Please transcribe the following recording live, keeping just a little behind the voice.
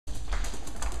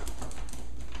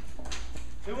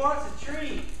Who wants a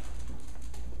treat?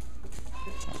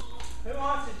 Who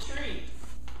wants a treat?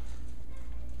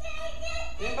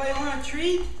 Anybody want a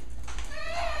treat?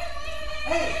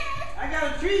 Hey, I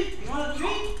got a treat. You want a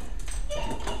treat?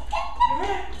 Come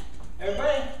here.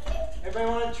 Everybody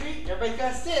want a treat? Everybody's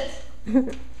got to sit.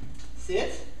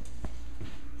 Sit.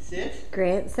 Sit.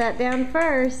 Grant sat down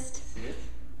first. Sit.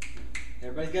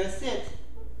 Everybody's got to sit.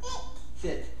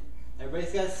 Sit.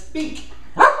 Everybody's got to speak.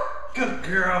 Good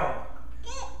girl.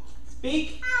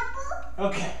 Speak.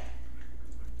 Okay.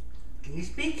 Can you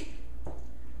speak?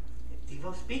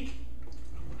 Devo, speak.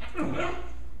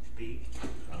 Speak.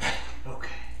 Okay.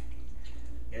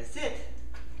 Yeah, sit.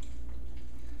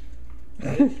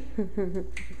 Sit.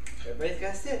 Everybody's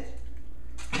got to sit.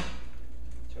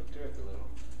 Choked her up a little.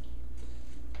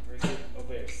 Very good.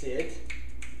 Over there. Sit.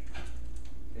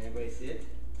 Can everybody sit?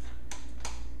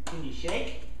 Can you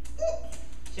shake?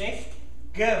 Shake.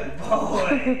 Good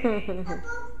boy.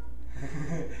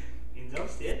 Enzo,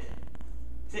 sit.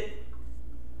 Sit.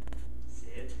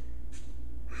 Sit.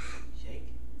 Shake.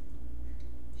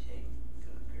 Shake.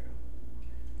 Good girl.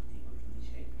 Devo, can you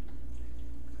shake?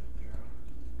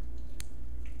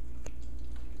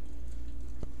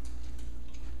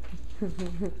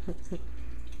 Good girl.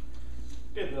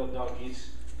 Good little doggies.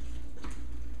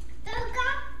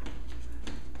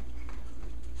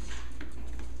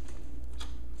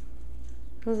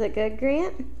 Was it good,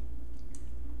 Grant?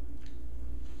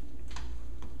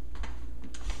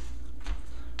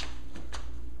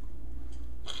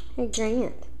 Hey,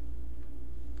 Grant.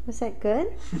 Was that good?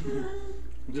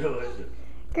 Delicious.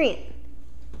 Grant.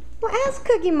 Well, ask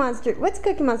Cookie Monster. What's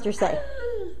Cookie Monster say?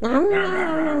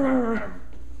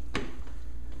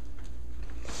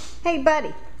 Hey,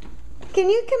 buddy. Can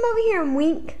you come over here and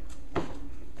wink?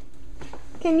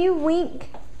 Can you wink?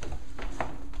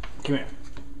 Come here.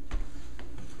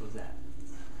 What's that?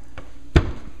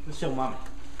 Let's show mommy.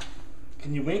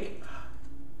 Can you wink?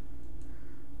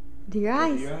 Do your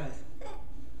eyes. Your eyes.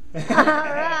 All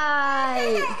right.